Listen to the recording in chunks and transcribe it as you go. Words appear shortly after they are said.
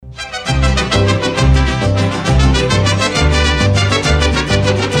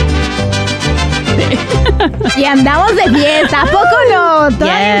andamos de fiesta, ¿a poco no?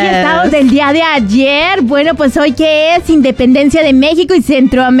 Todavía enfiestados del día de ayer. Bueno, pues hoy que es Independencia de México y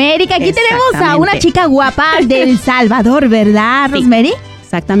Centroamérica. Aquí tenemos a una chica guapa del Salvador, ¿verdad, Sí, Rosemary?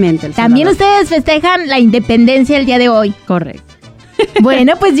 exactamente. También ustedes festejan la independencia el día de hoy. Correcto.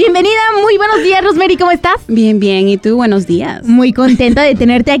 Bueno, pues bienvenida. Muy buenos días, Rosemary, ¿cómo estás? Bien, bien. ¿Y tú? Buenos días. Muy contenta de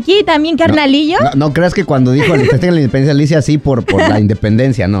tenerte aquí. También, carnalillo. No creas que cuando dijo el festejo de la independencia le hice así por la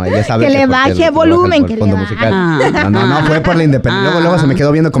independencia, no, ella sabe Que le baje volumen, que le fondo baje. musical. No, fue por la independencia. Luego se me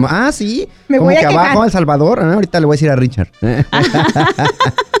quedó viendo como, sí, Me como voy a que quejar. abajo El Salvador, ahorita le voy a decir a Richard.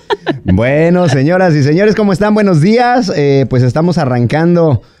 Bueno, señoras y señores, ¿cómo están? Buenos días. Pues estamos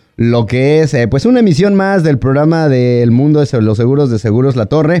arrancando lo que es pues una emisión más del programa del mundo de los seguros de Seguros La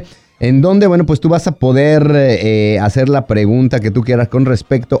Torre, en donde, bueno, pues tú vas a poder hacer la pregunta que tú quieras con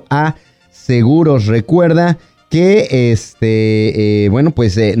respecto a seguros. Recuerda que bueno,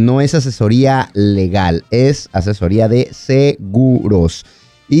 pues no es asesoría legal, es asesoría de seguros.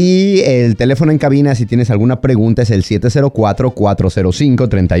 Y el teléfono en cabina, si tienes alguna pregunta, es el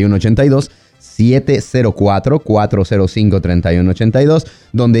 704-405-3182, 704-405-3182,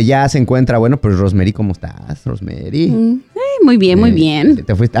 donde ya se encuentra, bueno, pues Rosemary, ¿cómo estás, Rosemary? Muy bien, muy bien.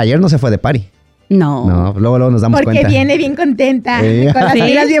 ¿Te fuiste? Ayer no se fue de party. No. Luego nos damos Porque cuenta. viene bien contenta, con las Sí.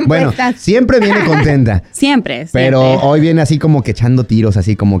 pilas bien Bueno, puestas. siempre viene contenta. Siempre. Pero hoy viene así como que echando tiros,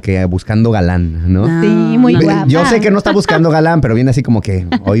 así como que buscando galán, ¿no? Sí, muy guapa. Yo sé que no está buscando galán, pero viene así como que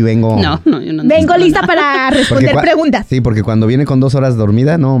hoy vengo... No, yo no. Vengo lista para responder preguntas. Sí, porque cuando viene con 2 horas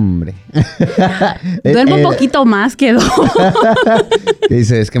dormida, no, hombre. Duermo un poquito más que 2. Que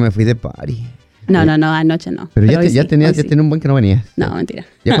dice, es que me fui de party. No, anoche no. Pero hoy ya sí, tenía hoy sí. un buen que no venías. No, mentira.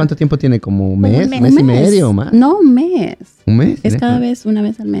 ¿Ya cuánto tiempo tiene? ¿Como un mes? mes. ¿Mes y medio o más? No, un mes. ¿Un mes? Es cada vez, una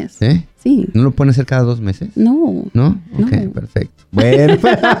vez al mes. ¿Sí? Sí. ¿No lo pueden hacer cada 2 meses? No. ¿No? Ok, No. perfecto. Bueno.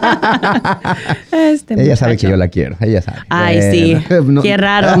 Ella sabe que yo la quiero. Ella sabe. Ay, Bueno. sí. No. Qué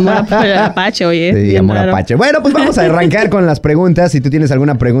raro, amor apache, oye. Sí, bien amor raro. apache. Bueno, pues vamos a arrancar con las preguntas. Si tú tienes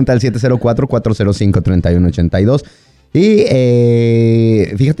alguna pregunta, al 704-405-3182. Y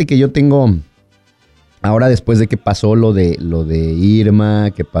fíjate que yo tengo... Ahora, después de que pasó lo de Irma,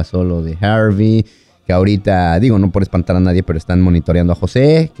 que pasó lo de Harvey, que ahorita, digo, no por espantar a nadie, pero están monitoreando a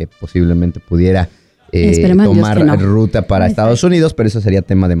José, que posiblemente pudiera tomar ruta para Estados Unidos, pero eso sería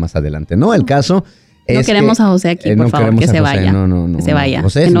tema de más adelante, ¿no? El caso es no queremos a José aquí, por favor, que se vaya. No. Que se vaya.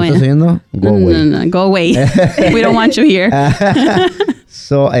 José, Que ¿me no estás oyendo? Go away. No, go away. We don't want you here.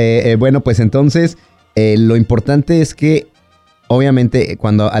 Bueno, pues entonces, lo importante es que obviamente,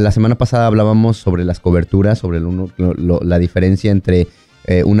 cuando a la semana pasada hablábamos sobre las coberturas, sobre la diferencia entre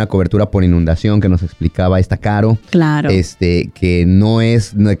una cobertura por inundación que nos explicaba Caro. Claro. Que no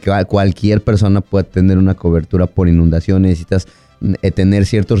es que cualquier persona pueda tener una cobertura por inundación. Necesitas tener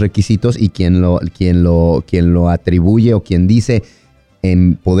ciertos requisitos y quien lo atribuye o quien dice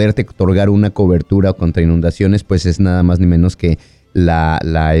en poderte otorgar una cobertura contra inundaciones, pues es nada más ni menos que se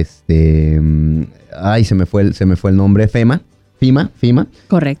me fue el nombre, FEMA.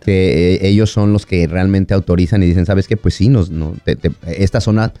 Correcto. Que ellos son los que realmente autorizan y dicen, ¿sabes qué? Pues sí, esta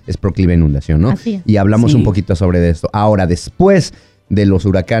zona es proclive a inundación, ¿no? Así es. Y hablamos un poquito sobre esto. Ahora, después de los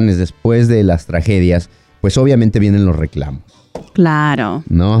huracanes, después de las tragedias, pues obviamente vienen los reclamos. Claro.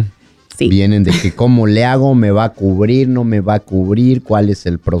 ¿No? Sí. Vienen de que cómo le hago, me va a cubrir, no me va a cubrir, cuál es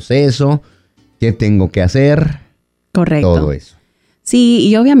el proceso, qué tengo que hacer. Correcto. Todo eso. Sí,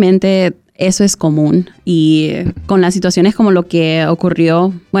 y obviamente eso es común y con las situaciones como lo que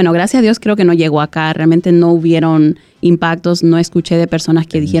ocurrió, bueno, gracias a Dios creo que no llegó acá, realmente no hubieron impactos, no escuché de personas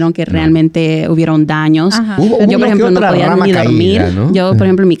que dijeron que realmente hubieron daños. Yo, por ejemplo, no podía ni dormir. ¿No? Yo, por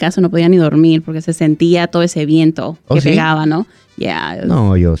ejemplo, en mi caso no podía ni dormir porque se sentía todo ese viento que pegaba, ¿no? Yeah.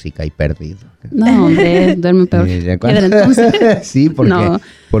 No, yo sí caí perdido. No, hombre, duerme peor. Sí,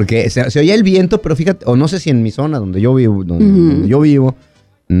 porque se oía el viento, pero fíjate, o no sé si en mi zona donde yo vivo,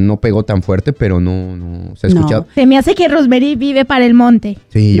 no pegó tan fuerte, pero no se escuchaba. Se me hace que Rosemary vive para el monte.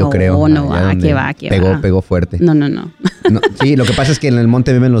 Sí, yo creo. ¿Qué va? Pegó fuerte. No. Sí, lo que pasa es que en el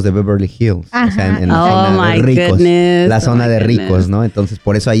monte viven los de Beverly Hills. Ajá. O sea, en la zona de ricos. Goodness, la zona de ricos, ¿no? Entonces,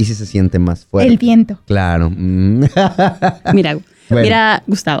 por eso ahí sí se siente más fuerte. El viento. Claro. Mira,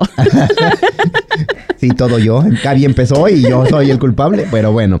 Gustavo. Sí, todo yo. Gaby empezó y yo soy el culpable.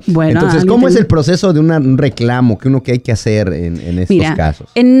 Pero bueno. Entonces, ¿cómo es el proceso de un reclamo que hay que hacer en estos casos?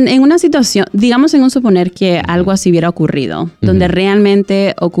 En una situación, digamos en un suponer que algo así hubiera ocurrido, donde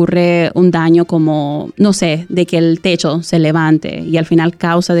realmente ocurre un daño como, no sé, de que el techo se levante y al final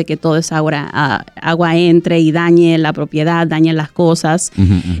causa de que toda esa agua entre y dañe la propiedad, dañe las cosas.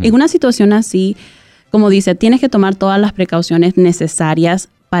 En una situación así, como dice, tienes que tomar todas las precauciones necesarias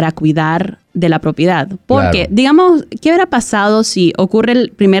para cuidar de la propiedad. Porque, digamos, ¿qué hubiera pasado si ocurre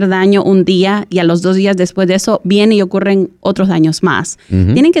el primer daño un día y a los 2 días después de eso viene y ocurren otros daños más?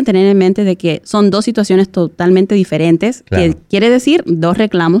 Tienen que tener en mente de que son 2 situaciones totalmente diferentes, que quiere decir 2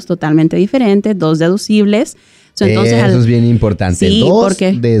 reclamos totalmente diferentes, 2 deducibles. Entonces, eso es bien importante. Sí, 2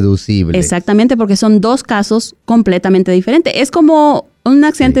 deducibles. Exactamente, porque son 2 casos completamente diferentes. Es como un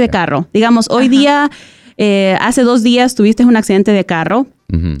accidente de carro. Digamos, hoy día, hace 2 días tuviste un accidente de carro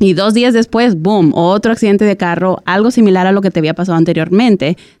y 2 días después, boom, otro accidente de carro, algo similar a lo que te había pasado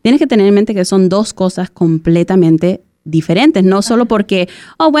anteriormente. Tienes que tener en mente que son 2 cosas completamente diferentes, no solo porque,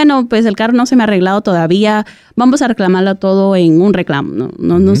 bueno, pues el carro no se me ha arreglado todavía, vamos a reclamarlo todo en un reclamo.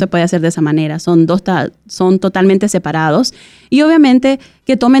 No se puede hacer de esa manera. Son totalmente separados. Y obviamente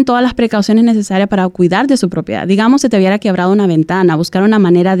que tomen todas las precauciones necesarias para cuidar de su propiedad. Digamos, se te hubiera quebrado una ventana, buscar una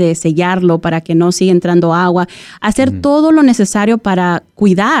manera de sellarlo para que no siga entrando agua, hacer todo lo necesario para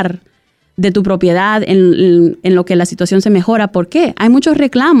cuidar de tu propiedad en lo que la situación se mejora. ¿Por qué? Hay muchos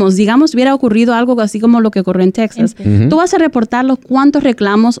reclamos. Digamos, hubiera ocurrido algo así como lo que ocurrió en Texas. Tú vas a reportarlos. ¿Cuántos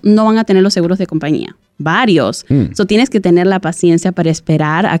reclamos no van a tener los seguros de compañía? Varios. So, tienes que tener la paciencia para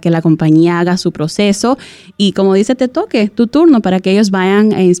esperar a que la compañía haga su proceso y, como dice, te toque tu turno para que ellos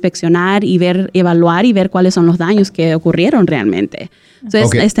vayan a inspeccionar y evaluar y ver cuáles son los daños que ocurrieron realmente.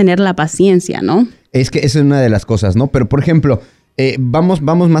 Entonces, es tener la paciencia, ¿no? Es que esa es una de las cosas, ¿no? Pero, por ejemplo, vamos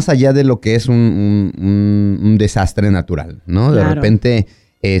más allá de lo que es un desastre natural, ¿no? De repente,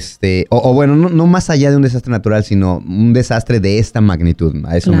 bueno, no más allá de un desastre natural, sino un desastre de esta magnitud.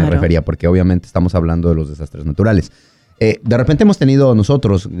 A eso me refería, porque obviamente estamos hablando de los desastres naturales. De repente hemos tenido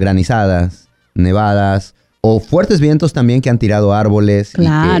nosotros granizadas, nevadas o fuertes vientos también que han tirado árboles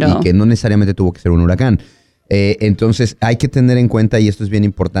y que no necesariamente tuvo que ser un huracán. Entonces hay que tener en cuenta, y esto es bien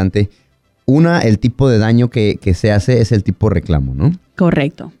importante, el tipo de daño que se hace es el tipo de reclamo, ¿no?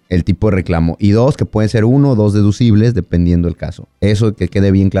 Correcto. El tipo de reclamo. Y 2, que pueden ser 1 o 2 deducibles, dependiendo del caso. Eso que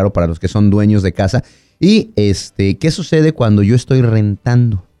quede bien claro para los que son dueños de casa. Y, ¿qué sucede cuando yo estoy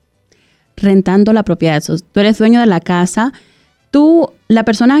rentando? Rentando la propiedad. Tú eres dueño de la casa. La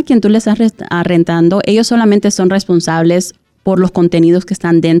persona a quien tú le estás rentando, ellos solamente son responsables por los contenidos que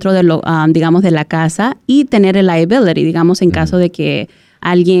están dentro de digamos, de la casa y tener el liability, digamos, en caso de que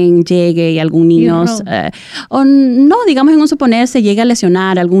alguien llegue y algún niño, o no, digamos, en un suponer, se llegue a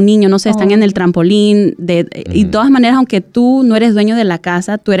lesionar algún niño, no sé, están en el trampolín, y de todas maneras, aunque tú no eres dueño de la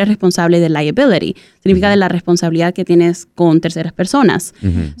casa, tú eres responsable de liability. Significa de la responsabilidad que tienes con terceras personas.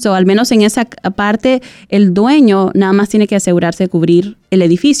 So, al menos en esa parte, el dueño nada más tiene que asegurarse de cubrir el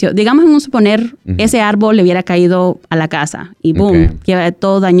edificio. Digamos, en un suponer, ese árbol le hubiera caído a la casa y boom,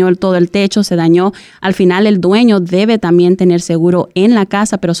 todo dañó todo el techo, se dañó. Al final, el dueño debe también tener seguro en la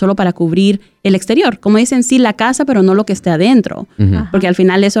casa, pero solo para cubrir el exterior. Como dicen, sí, la casa, pero no lo que esté adentro. Porque al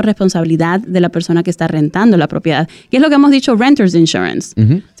final eso es responsabilidad de la persona que está rentando la propiedad. ¿Qué es lo que hemos dicho? Renter's insurance.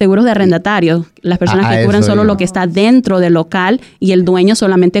 Seguros de arrendatario. Las personas que cubren solo lo que está dentro del local y el dueño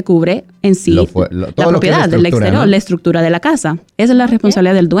solamente cubre en sí la propiedad del exterior, ¿no? La estructura de la casa. Esa es la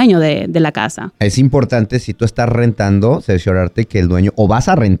responsabilidad del dueño de la casa. Es importante, si tú estás rentando, cerciorarte que el dueño, o vas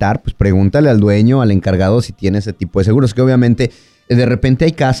a rentar, pues pregúntale al dueño, al encargado, si tiene ese tipo de seguros. Que obviamente, de repente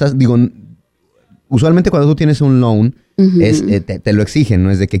hay casas, usualmente cuando tú tienes un loan, te lo exigen,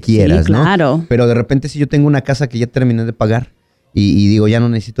 no es de que quieras, sí, claro, ¿no? Pero de repente si yo tengo una casa que ya terminé de pagar y digo, ya no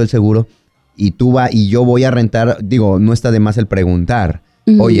necesito el seguro, y tú y yo voy a rentar, no está de más el preguntar,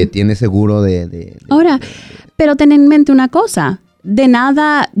 oye, ¿tienes seguro Ahora, pero ten en mente una cosa, de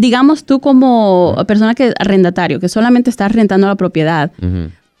nada, digamos tú como persona arrendatario, que solamente estás rentando la propiedad,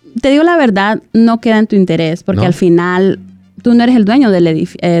 te digo la verdad, no queda en tu interés, porque al final tú no eres el dueño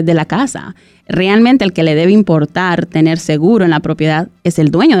de la casa. Realmente el que le debe importar tener seguro en la propiedad es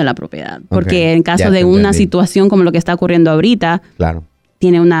el dueño de la propiedad. Porque en caso de una situación como lo que está ocurriendo ahorita, claro,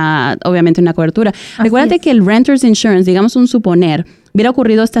 tiene obviamente una cobertura. Recuérdate que el renter's insurance, digamos un suponer, hubiera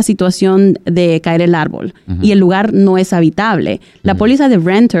ocurrido esta situación de caer el árbol y el lugar no es habitable. La póliza de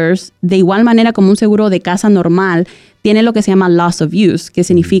renters, de igual manera como un seguro de casa normal, tiene lo que se llama loss of use, que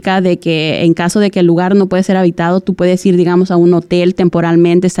significa de que en caso de que el lugar no puede ser habitado, tú puedes ir, digamos, a un hotel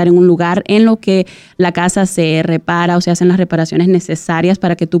temporalmente, estar en un lugar en lo que la casa se repara o se hacen las reparaciones necesarias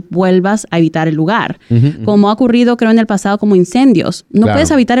para que tú vuelvas a habitar el lugar. Como ha ocurrido, creo, en el pasado, como incendios. No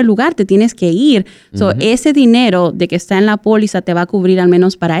puedes habitar el lugar, te tienes que ir. So, ese dinero de que está en la póliza te va a cubrir al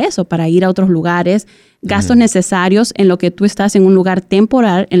menos para eso, para ir a otros lugares, gastos necesarios en lo que tú estás en un lugar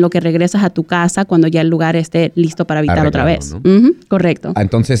temporal, en lo que regresas a tu casa cuando ya el lugar esté listo para habitar otra vez. ¿No? Correcto.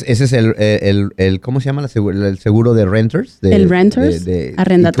 Entonces, ese es el ¿cómo se llama? El seguro de renters. El renters,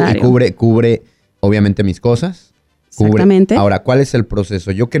 arrendatario. Y cubre, obviamente, mis cosas Exactamente. Ahora, ¿cuál es el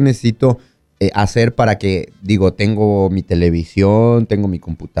proceso? ¿Yo qué necesito hacer para que, tengo mi televisión, tengo mi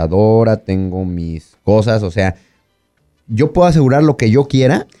computadora, tengo mis cosas? O sea, ¿yo puedo asegurar lo que yo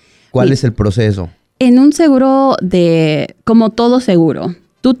quiera? ¿Cuál es el proceso? En un seguro como todo seguro,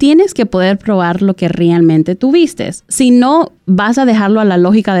 tú tienes que poder probar lo que realmente tuviste. Si no, vas a dejarlo a la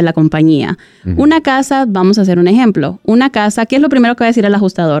lógica de la compañía. Uh-huh. Una casa, vamos a hacer un ejemplo. Una casa, ¿qué es lo primero que va a decir el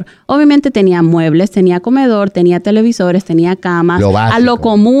ajustador? Obviamente tenía muebles, tenía comedor, tenía televisores, tenía camas. A lo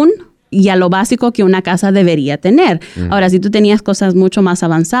común y a lo básico que una casa debería tener. Uh-huh. Ahora, si tú tenías cosas mucho más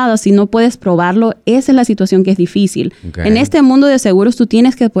avanzadas, si no puedes probarlo, esa es la situación que es difícil. Okay. En este mundo de seguros, tú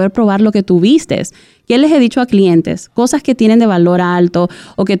tienes que poder probar lo que tuviste. ¿Qué les he dicho a clientes? Cosas que tienen de valor alto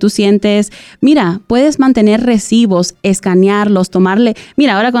o que tú sientes, mira, puedes mantener recibos, escanearlos, tomarle,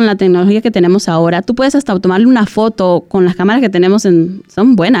 mira, ahora con la tecnología que tenemos ahora, tú puedes hasta tomarle una foto con las cámaras que tenemos,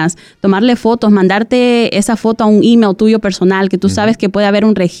 son buenas, tomarle fotos, mandarte esa foto a un email tuyo personal, que tú sabes que puede haber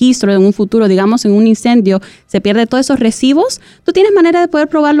un registro en un futuro, digamos en un incendio, se pierde todos esos recibos, tú tienes manera de poder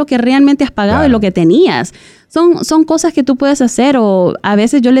probar lo que realmente has pagado y lo que tenías. Son cosas que tú puedes hacer, o a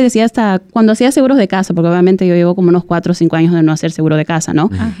veces yo le decía hasta cuando hacía seguros de casa, porque obviamente yo llevo como unos 4 o 5 años de no hacer seguro de casa, ¿no?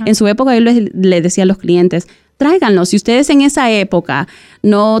 Ajá. En su época yo le decía a los clientes, tráiganlos. Si ustedes en esa época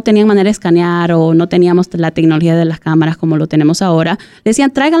no tenían manera de escanear o no teníamos la tecnología de las cámaras como lo tenemos ahora,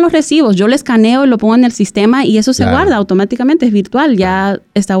 decían, traigan los recibos, yo lo escaneo y lo pongo en el sistema y eso se guarda automáticamente, es virtual, ya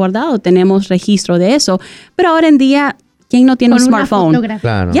está guardado, tenemos registro de eso. Pero ahora en día, ¿quién no tiene un smartphone?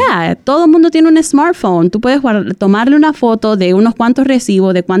 Claro. Ya, todo el mundo tiene un smartphone. Tú puedes tomarle una foto de unos cuantos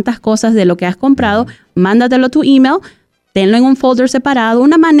recibos, de cuántas cosas de lo que has comprado, mándatelo a tu email, tenlo en un folder separado,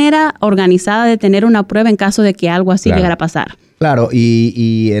 una manera organizada de tener una prueba en caso de que algo así llegara a pasar. Claro,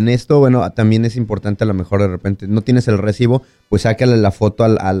 y en esto, bueno, también es importante a lo mejor de repente, no tienes el recibo, pues sácale la foto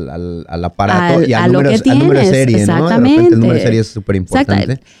al aparato y al número de serie, ¿no? De repente el número de serie es súper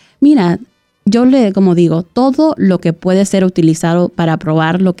importante. Mira, como digo, todo lo que puede ser utilizado para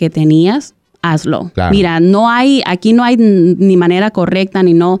probar lo que tenías, hazlo. Claro. Mira, aquí no hay ni manera correcta,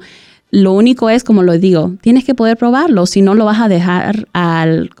 ni no. Lo único es, como lo digo, tienes que poder probarlo, si no lo vas a dejar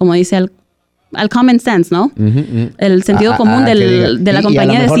como dice, al common sense, ¿no? El sentido común de la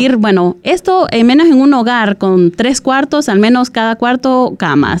compañía, decir, bueno, esto menos en un hogar con 3 cuartos, al menos cada cuarto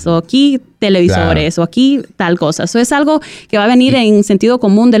camas, o aquí televisores, o aquí tal cosa. Eso es algo que va a venir en sentido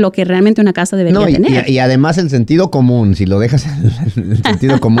común de lo que realmente una casa debería tener. Y además el sentido común, si lo dejas en el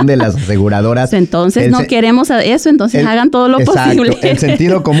sentido común de las aseguradoras. Entonces no queremos eso, entonces hagan todo lo posible. El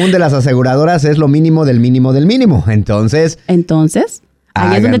sentido común de las aseguradoras es lo mínimo del mínimo del mínimo. Entonces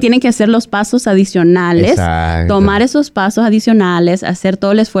ahí es donde tienen que hacer los pasos adicionales, tomar esos pasos adicionales, hacer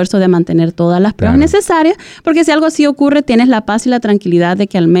todo el esfuerzo de mantener todas las pruebas necesarias, porque si algo así ocurre, tienes la paz y la tranquilidad de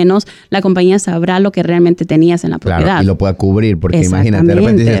que al menos la compañía sabrá lo que realmente tenías en la propiedad. Y lo pueda cubrir, porque imagínate, de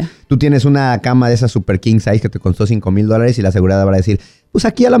repente dices, tú tienes una cama de esa super king size que te costó $5,000 y la asegurada va a decir, pues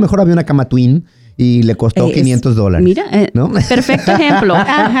aquí a lo mejor había una cama twin y le costó $500. Mira, ¿no? Perfecto ejemplo.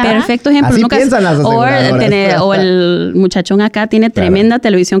 Perfecto ejemplo. Así piensan las aseguradoras. O el muchachón acá tiene tremenda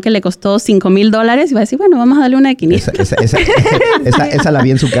televisión que le costó $5,000 y va a decir, bueno, vamos a darle una de 500. Esa la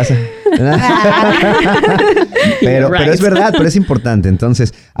vi en su casa. pero es verdad, pero es importante.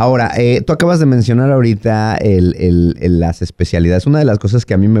 Entonces, ahora, tú acabas de mencionar ahorita las especialidades. Una de las cosas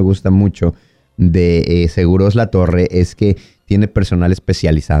que a mí me gusta mucho de Seguros La Torre es que tiene personal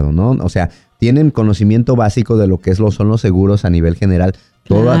especializado, ¿no? O sea, tienen conocimiento básico de lo que son los seguros a nivel general.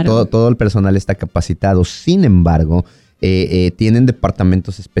 Todo el personal está capacitado. Sin embargo, tienen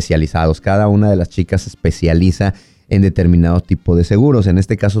departamentos especializados. Cada una de las chicas se especializa en determinado tipo de seguros. En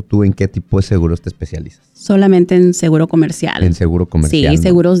este caso, ¿tú en qué tipo de seguros te especializas? Solamente en seguro comercial. En seguro comercial. Sí, ¿no?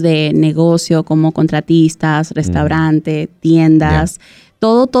 Seguros de negocio como contratistas, restaurante, tiendas. Yeah.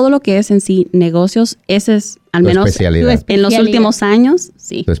 Todo lo que es en sí negocios, ese es al menos en los últimos años,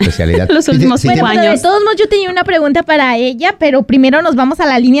 sí. Tu especialidad. Los últimos 5 años. De todos modos, yo tenía una pregunta para ella, pero primero nos vamos a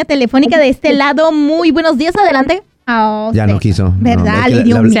la línea telefónica de este lado. Muy buenos días, adelante. Ya no quiso. ¿Verdad?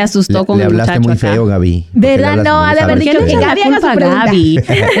 Se asustó con el muchacho. Le hablaste muy feo, Gaby. ¿Verdad? No, ha de haber dicho que Gaby haga su pregunta. Gaby.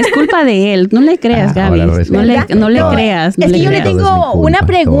 Es culpa de él. No le creas, Gaby. No le creas. Es que yo le tengo una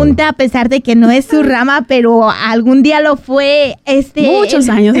pregunta, a pesar de que no es su rama, pero algún día lo fue. Muchos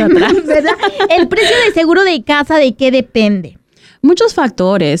años atrás. ¿Verdad? El precio de seguro de casa, ¿de qué depende? Muchos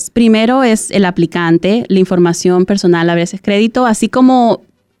factores. Primero es el aplicante, la información personal, a veces crédito, así como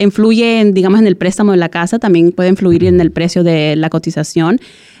influye, digamos, en el préstamo de la casa, también puede influir en el precio de la cotización.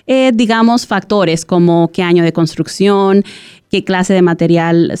 Digamos, factores como qué año de construcción, qué clase de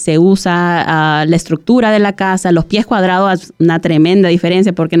material se usa, la estructura de la casa, los pies cuadrados, una tremenda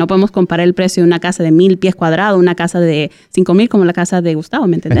diferencia porque no podemos comparar el precio de una casa de 1,000 pies cuadrados, una casa de 5,000 como la casa de Gustavo,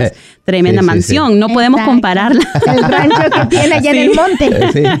 ¿me entendés? Tremenda mansión, no podemos compararla. El rancho que tiene allá en el monte.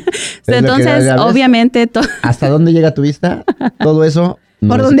 Entonces, obviamente... ¿Hasta dónde llega tu vista? Todo eso...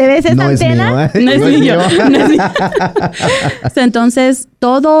 ¿Por donde ves esa antena? No es mío. Entonces,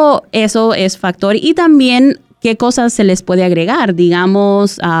 todo eso es factor. Y también, ¿qué cosas se les puede agregar?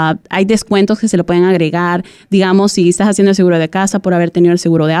 Digamos, hay descuentos que se le pueden agregar. Digamos, si estás haciendo el seguro de casa por haber tenido el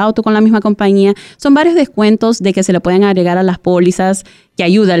seguro de auto con la misma compañía. Son varios descuentos de que se le pueden agregar a las pólizas que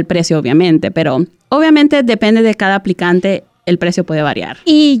ayuda el precio, obviamente. Pero, obviamente, depende de cada aplicante. El precio puede variar.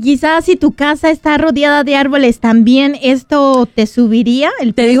 Y quizás si tu casa está rodeada de árboles, ¿también esto te subiría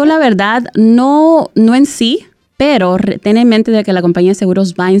el precio? Te digo la verdad, no en sí, pero ten en mente de que la compañía de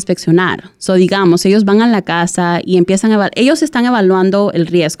seguros va a inspeccionar. Digamos, ellos van a la casa y empiezan ellos están evaluando el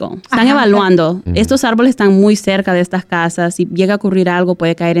riesgo. Están evaluando. Estos árboles están muy cerca de estas casas. Si llega a ocurrir algo,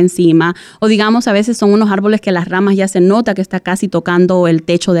 puede caer encima. O digamos, a veces son unos árboles que las ramas ya se nota que está casi tocando el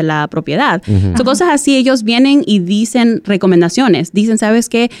techo de la propiedad. Son cosas así. Ellos vienen y dicen recomendaciones. Dicen, ¿sabes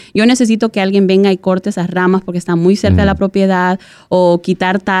qué? Yo necesito que alguien venga y corte esas ramas porque están muy cerca de la propiedad. O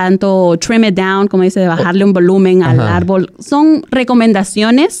quitar tanto, o trim it down, como dice, de bajarle un volumen al árbol. Son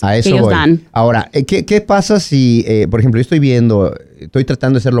recomendaciones que ellos dan. Ahora, ¿qué pasa si, por ejemplo, yo estoy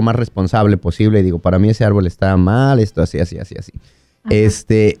tratando de ser lo más responsable posible y digo, para mí ese árbol está mal, esto así.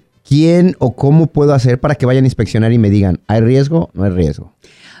 ¿Quién o cómo puedo hacer para que vayan a inspeccionar y me digan, ¿hay riesgo? ¿No hay riesgo?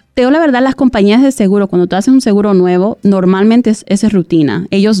 Te digo la verdad, las compañías de seguro, cuando tú haces un seguro nuevo, normalmente esa es rutina.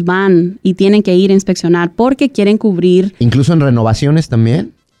 Ellos van y tienen que ir a inspeccionar porque quieren cubrir. ¿Incluso en renovaciones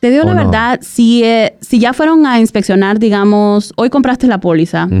también? Te digo la verdad, si ya fueron a inspeccionar, digamos, hoy compraste la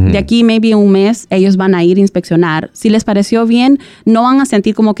póliza, de aquí maybe un mes, ellos van a ir a inspeccionar. Si les pareció bien, no van a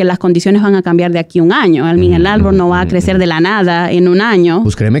sentir como que las condiciones van a cambiar de aquí a un año. El árbol no va a crecer de la nada en un año.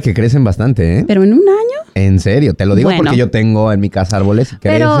 Pues créeme que crecen bastante, ¿eh? ¿Pero en un año? En serio, te lo digo porque yo tengo en mi casa árboles y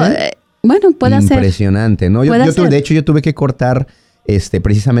crecen. Pero, bueno, puede ser. Impresionante, ¿no? De hecho, yo tuve que cortar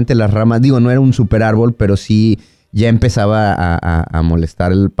precisamente las ramas. Digo, no era un super árbol, pero sí... ya empezaba a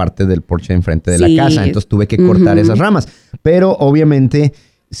molestar parte del porche enfrente de la casa. Entonces tuve que cortar esas ramas. Pero obviamente,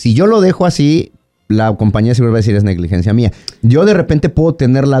 si yo lo dejo así, la compañía seguro va a decir es negligencia mía. Yo de repente puedo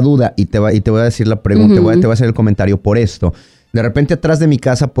tener la duda y te voy a decir la pregunta, te voy a hacer el comentario por esto. De repente atrás de mi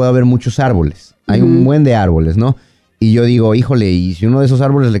casa puede haber muchos árboles. Hay un buen de árboles, ¿no? Y yo digo, híjole, y si uno de esos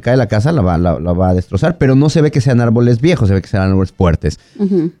árboles le cae a la casa, la va a destrozar. Pero no se ve que sean árboles viejos, se ve que sean árboles fuertes.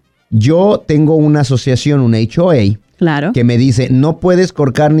 Yo tengo una asociación, un HOA, que me dice, no puedes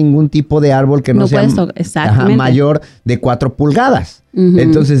cortar ningún tipo de árbol que no sea mayor de 4 pulgadas.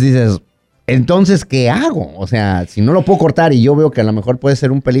 Entonces dices, ¿entonces qué hago? O sea, si no lo puedo cortar y yo veo que a lo mejor puede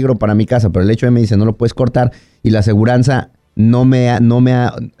ser un peligro para mi casa, pero el HOA me dice, no lo puedes cortar y la aseguranza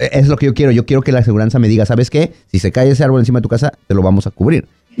es lo que yo quiero. Yo quiero que la aseguranza me diga, ¿sabes qué? Si se cae ese árbol encima de tu casa, te lo vamos a cubrir.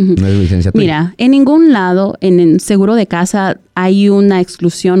 No es licencia tuya. Mira, en ningún lado en el seguro de casa hay una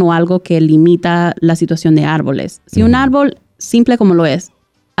exclusión o algo que limita la situación de árboles. Si un árbol, simple como lo es,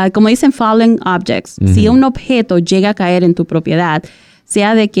 como dicen fallen objects, si un objeto llega a caer en tu propiedad,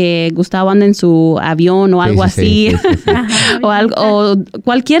 sea de que Gustavo anda en su avión o algo así, o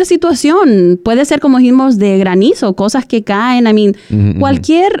cualquier situación, puede ser como dijimos de granizo, cosas que caen,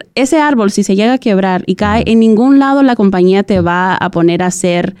 ese árbol si se llega a quebrar y cae, en ningún lado la compañía te va a poner a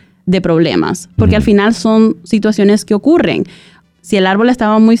hacer de problemas, porque al final son situaciones que ocurren. Si el árbol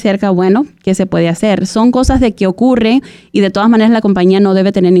estaba muy cerca, bueno, ¿qué se puede hacer? Son cosas de que ocurren y de todas maneras la compañía no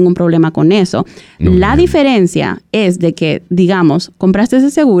debe tener ningún problema con eso. La diferencia es de que, digamos, compraste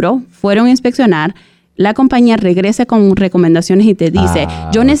ese seguro, fueron a inspeccionar, la compañía regresa con recomendaciones y te dice,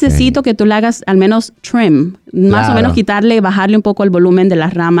 yo necesito que tú le hagas al menos trim, más o menos bajarle un poco el volumen de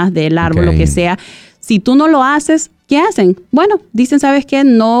las ramas del árbol, lo que sea. Si tú no lo haces, ¿qué hacen? Bueno, dicen, ¿sabes qué?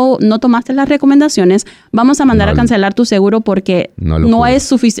 No tomaste las recomendaciones, vamos a mandar a cancelar tu seguro porque no es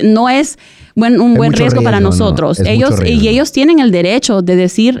suficiente, no es un buen riesgo para nosotros. Ellos tienen el derecho de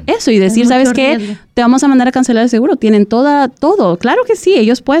decir eso y decir, ¿sabes qué? Te vamos a mandar a cancelar el seguro. Tienen todo. Claro que sí,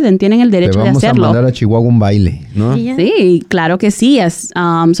 ellos tienen el derecho de hacerlo. Te vamos a mandar a Chihuahua un baile, ¿no? Sí, claro que sí.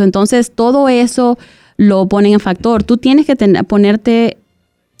 Entonces, todo eso lo ponen en factor. Tú tienes que ponerte...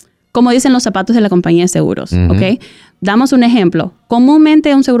 como dicen los zapatos de la compañía de seguros, ¿ok? Damos un ejemplo.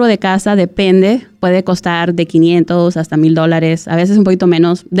 Comúnmente un seguro de casa puede costar de $500 hasta $1,000, a veces un poquito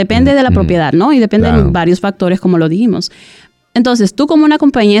menos. Depende de la propiedad, ¿no? Y depende de varios factores, como lo dijimos. Entonces, tú como una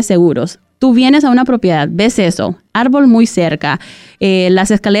compañía de seguros, tú vienes a una propiedad, ves eso, árbol muy cerca,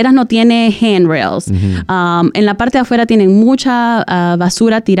 las escaleras no tienen handrails, en la parte de afuera tienen mucha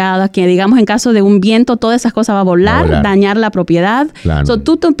basura tirada, que digamos en caso de un viento, todas esas cosas va a volar. Dañar la propiedad. Claro. So,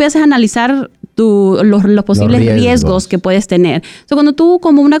 tú empiezas a analizar los posibles riesgos que puedes tener. So, cuando tú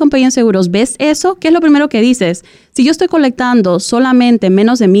como una compañía de seguros ves eso, ¿qué es lo primero que dices? Si yo estoy colectando solamente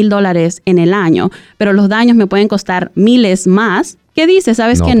menos de $1,000 en el año, pero los daños me pueden costar miles más, ¿qué dices?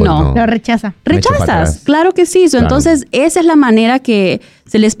 ¿Sabes que no? Lo rechaza. Rechazas, claro que sí. Claro. Entonces, esa es la manera que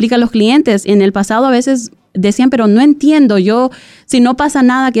se le explica a los clientes. En el pasado a veces decían, pero no entiendo yo, si no pasa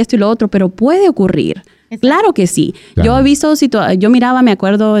nada que esto y lo otro, pero puede ocurrir. Exacto. Claro que sí. Claro. Yo he visto, yo miraba, me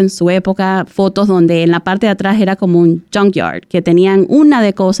acuerdo en su época, fotos donde en la parte de atrás era como un junkyard, que tenían una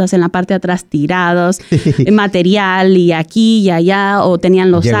de cosas en la parte de atrás tirados, material y aquí y allá, o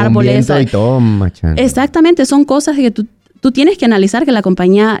tenían los árboles. Un viento y toma, exactamente, son cosas que tú tienes que analizar, que la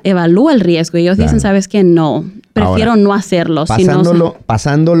compañía evalúa el riesgo. Y ellos dicen, ¿sabes qué? No, prefiero no hacerlo.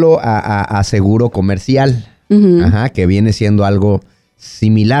 Pasándolo a seguro comercial, que viene siendo algo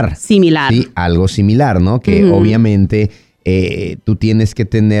similar. Sí, algo similar, ¿no? Que obviamente tú tienes que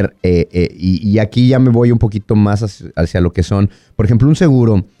tener, y aquí ya me voy un poquito más hacia lo que son, por ejemplo, un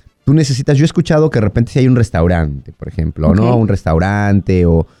seguro. Tú necesitas, yo he escuchado que de repente si hay un restaurante, por ejemplo, ¿no? Un restaurante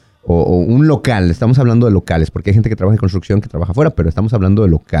o un local, estamos hablando de locales, porque hay gente que trabaja en construcción que trabaja afuera, pero estamos hablando de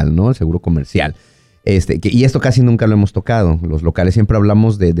local, ¿no? El seguro comercial. Y esto casi nunca lo hemos tocado. Los locales siempre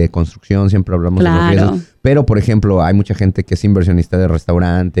hablamos de construcción, siempre hablamos de los riesgos. Pero, por ejemplo, hay mucha gente que es inversionista de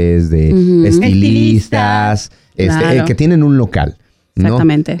restaurantes, de estilistas, que tienen un local, ¿no?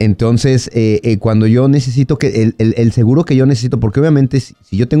 Exactamente. Entonces, cuando yo necesito que el seguro que yo necesito, porque obviamente si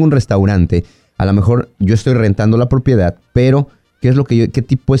yo tengo un restaurante, a lo mejor yo estoy rentando la propiedad, pero ¿qué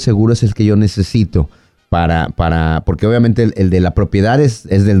tipo de seguro es el que yo necesito? Porque obviamente el de la propiedad es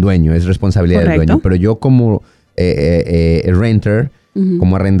del dueño, es responsabilidad del dueño. Pero yo como renter,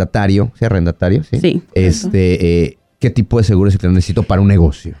 como arrendatario, ¿sí? ¿Arrendatario? Sí. ¿Qué tipo de seguro es el que necesito para un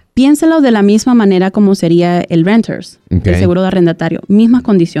negocio? Piénsalo de la misma manera como sería el renters, el seguro de arrendatario. Mismas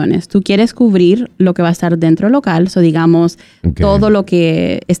condiciones. Tú quieres cubrir lo que va a estar dentro del local. Digamos, todo lo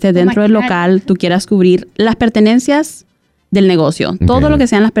que esté dentro del local, tú quieras cubrir las pertenencias del negocio. Todo lo que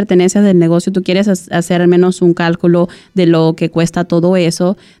sean las pertenencias del negocio, tú quieres hacer al menos un cálculo de lo que cuesta todo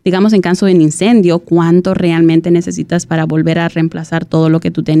eso. Digamos, en caso de un incendio, ¿cuánto realmente necesitas para volver a reemplazar todo lo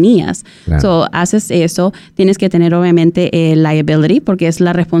que tú tenías? Claro. Haces eso. Tienes que tener, obviamente, liability, porque es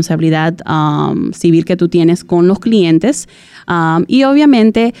la responsabilidad civil que tú tienes con los clientes. Y,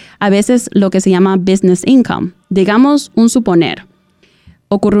 obviamente, a veces lo que se llama business income. Digamos, un suponer.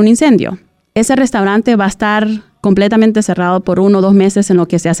 Ocurre un incendio. Ese restaurante va a estar completamente cerrado por 1 o 2 meses en lo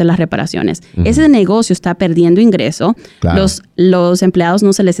que se hacen las reparaciones. Ese negocio está perdiendo ingreso. Claro. Los empleados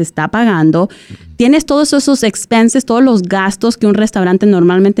no se les está pagando. Tienes todos esos expenses, todos los gastos que un restaurante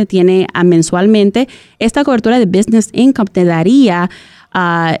normalmente tiene mensualmente. Esta cobertura de business income te daría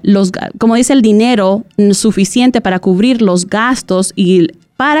como dice, el dinero suficiente para cubrir los gastos y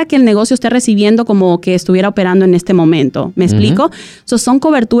para que el negocio esté recibiendo como que estuviera operando en este momento. ¿Me explico? Son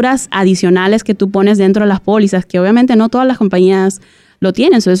coberturas adicionales que tú pones dentro de las pólizas, que obviamente no todas las compañías lo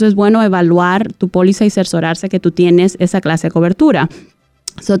tienen. Eso es bueno evaluar tu póliza y cerciorarse que tú tienes esa clase de cobertura.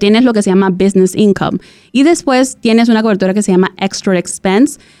 Tienes lo que se llama business income. Y después tienes una cobertura que se llama extra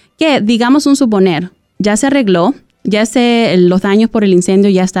expense, que digamos un suponer, ya se arregló, los daños por el incendio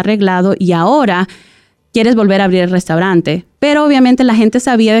ya está arreglado y ahora quieres volver a abrir el restaurante. Pero obviamente la gente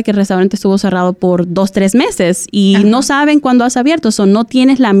sabía de que el restaurante estuvo cerrado por 2-3 meses y no saben cuándo has abierto. No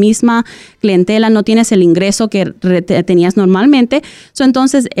tienes la misma clientela, no tienes el ingreso que tenías normalmente.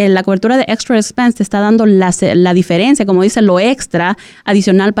 Entonces, la cobertura de extra expense te está dando la diferencia, como dice, lo extra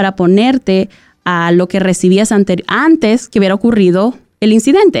adicional para ponerte a lo que recibías antes que hubiera ocurrido el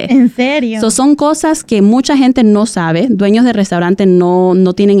incidente. ¿En serio? Son cosas que mucha gente no sabe. Dueños de restaurantes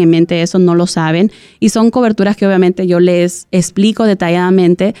no tienen en mente eso, no lo saben. Y son coberturas que obviamente yo les explico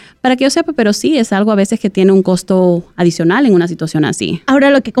detalladamente para que yo sepa, pero sí, es algo a veces que tiene un costo adicional en una situación así. Ahora,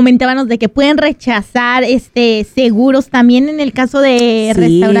 lo que comentábamos de que pueden rechazar seguros también en el caso de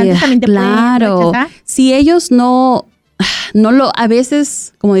restaurantes también te pueden rechazar. Si ellos a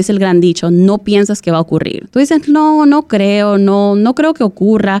veces, como dice el gran dicho, no piensas que va a ocurrir. Tú dices, no creo que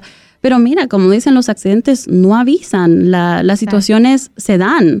ocurra. Pero mira, como dicen, los accidentes no avisan, las situaciones se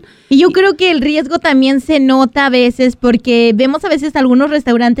dan. Y yo creo que el riesgo también se nota a veces porque vemos a veces algunos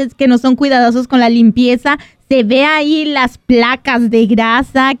restaurantes que no son cuidadosos con la limpieza. Se ve ahí las placas de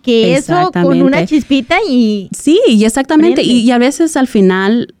grasa, que eso con una chispita y... Sí, y exactamente. Y a veces al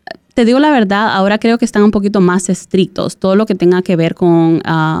final te digo la verdad, ahora creo que están un poquito más estrictos. Todo lo que tenga que ver con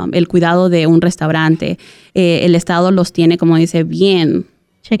el cuidado de un restaurante, el Estado los tiene, como dice, bien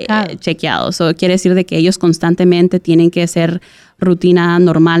chequeados. So, quiere decir de que ellos constantemente tienen que hacer rutina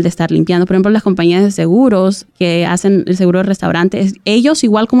normal de estar limpiando. Por ejemplo, las compañías de seguros que hacen el seguro de restaurante, ellos,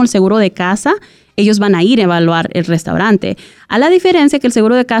 igual como el seguro de casa, ellos van a ir a evaluar el restaurante. A la diferencia que el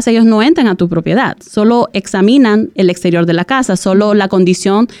seguro de casa, ellos no entran a tu propiedad, solo examinan el exterior de la casa, solo la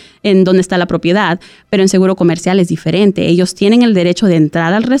condición en donde está la propiedad. Pero en seguro comercial es diferente. Ellos tienen el derecho de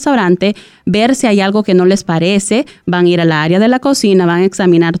entrar al restaurante, ver si hay algo que no les parece, van a ir al área de la cocina, van a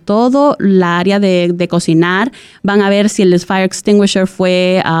examinar todo la área de cocinar, van a ver si el fire extinguisher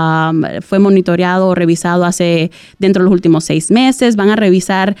fue monitoreado o revisado dentro de los últimos 6 meses, van a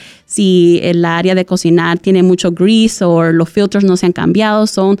revisar si el área de cocinar tiene mucho grease o los filters no se han cambiado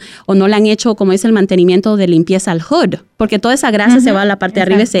o no le han hecho, como dice, el mantenimiento de limpieza al hood, porque toda esa grasa se va a la parte de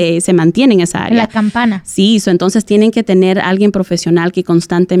arriba y se mantiene en esa área. En la campana. Sí, entonces tienen que tener alguien profesional que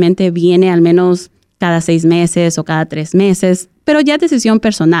constantemente viene al menos cada 6 meses o cada 3 meses, pero ya es decisión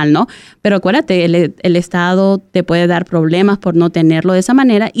personal, ¿no? Pero acuérdate, el Estado te puede dar problemas por no tenerlo de esa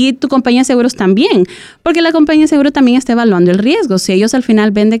manera y tu compañía de seguros también, porque la compañía de seguros también está evaluando el riesgo. Si ellos al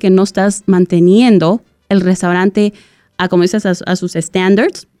final ven de que no estás manteniendo el restaurante como dices, a sus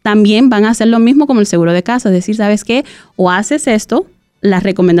standards, también van a hacer lo mismo como el seguro de casa, es decir, ¿sabes qué? O haces esto, las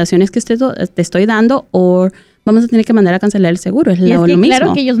recomendaciones que te estoy dando, o vamos a tener que mandar a cancelar el seguro. Es lo mismo.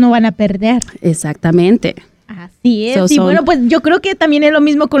 Claro que ellos no van a perder. Exactamente. Así es. Y bueno, pues yo creo que también es lo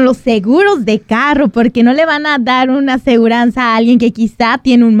mismo con los seguros de carro, porque no le van a dar una aseguranza a alguien que quizá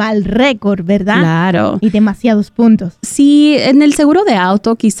tiene un mal récord, ¿verdad? Claro. Y demasiados puntos. Sí, en el seguro de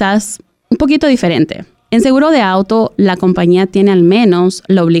auto quizás un poquito diferente. En seguro de auto, la compañía tiene al menos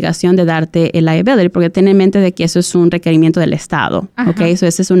la obligación de darte el liability, porque tiene en mente de que eso es un requerimiento del Estado, ¿ok? Esa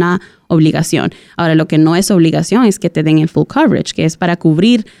es una obligación. Ahora, lo que no es obligación es que te den el full coverage, que es para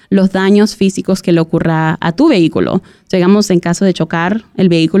cubrir los daños físicos que le ocurra a tu vehículo. Digamos, en caso de chocar el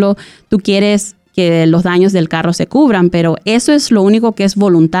vehículo, tú quieres que los daños del carro se cubran, pero eso es lo único que es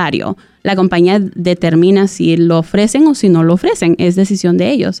voluntario. La compañía determina si lo ofrecen o si no lo ofrecen. Es decisión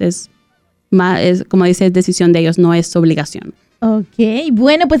de ellos, como dice, es decisión de ellos, no es obligación. Ok,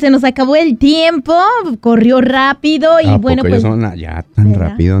 bueno, pues se nos acabó el tiempo, corrió rápido y bueno, pues... Ya tan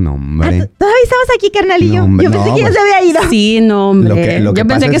rápido, no, hombre. ¿Todavía estabas aquí, carnalillo? No, yo pensé que ya se había ido. Sí, no, hombre. Yo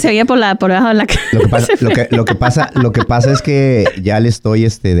pensé que se veía por debajo de la cara. Lo que pasa es que ya le estoy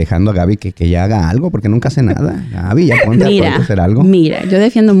dejando a Gaby que ya haga algo, porque nunca hace nada. Gaby, ya ponte a hacer algo. Mira, yo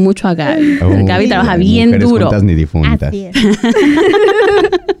defiendo mucho a Gaby. Gaby trabaja bien duro. Juntas ni difuntas. Así es.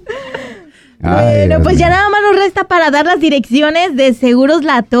 Bueno, pues ya nada más nos resta para dar las direcciones de Seguros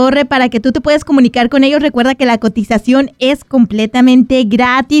La Torre para que tú te puedas comunicar con ellos. Recuerda que la cotización es completamente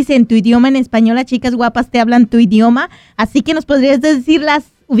gratis en tu idioma, en español. Las chicas guapas te hablan tu idioma. Así que nos podrías decir las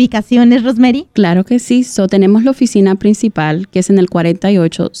ubicaciones, Rosemary. Claro que sí. Tenemos la oficina principal, que es en el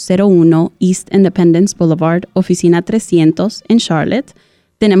 4801 East Independence Boulevard, oficina 300 en Charlotte.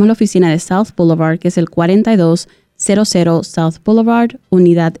 Tenemos la oficina de South Boulevard, que es el 4200 South Boulevard,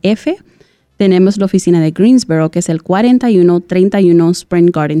 unidad F. Tenemos la oficina de Greensboro, que es el 4131 Spring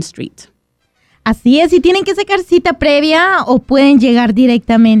Garden Street. Así es, ¿y tienen que sacar cita previa o pueden llegar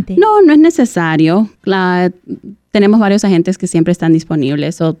directamente? No es necesario. Tenemos varios agentes que siempre están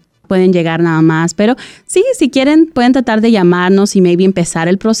disponibles o pueden llegar nada más. Pero sí, si quieren, pueden tratar de llamarnos y maybe empezar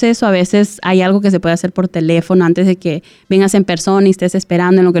el proceso. A veces hay algo que se puede hacer por teléfono antes de que vengas en persona y estés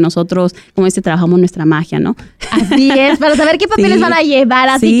esperando en lo que nosotros, como dice, trabajamos nuestra magia, ¿no? Así es, para saber qué papeles van a llevar.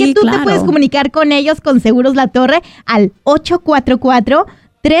 Así que tú te puedes comunicar con ellos, con Seguros La Torre, al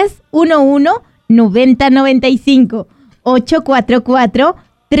 844-311-9095.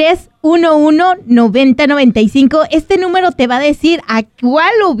 844-311-9095. Este número te va a decir a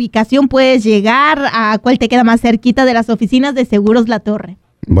cuál ubicación puedes llegar, a cuál te queda más cerquita de las oficinas de Seguros La Torre.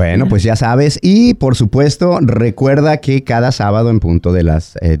 Bueno, pues ya sabes. Y por supuesto, recuerda que cada sábado en punto de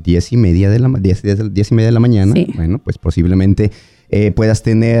las 10:30 de la mañana, bueno, pues posiblemente puedas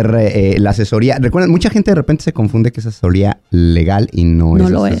tener la asesoría. Recuerda, mucha gente de repente se confunde que es asesoría legal y no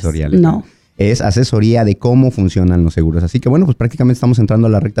es asesoría legal. No. Es asesoría de cómo funcionan los seguros. Así que bueno, pues prácticamente estamos entrando a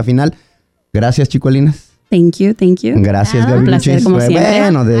la recta final. Gracias, chicuelinas. Thank you. Gracias, Gaby. Un placer, como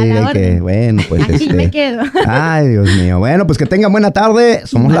siempre. Bueno, pues aquí me quedo. Ay, Dios mío. Bueno, pues que tengan buena tarde.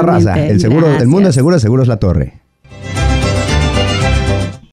 Somos La Raza. El mundo de seguros, Seguros La Torre.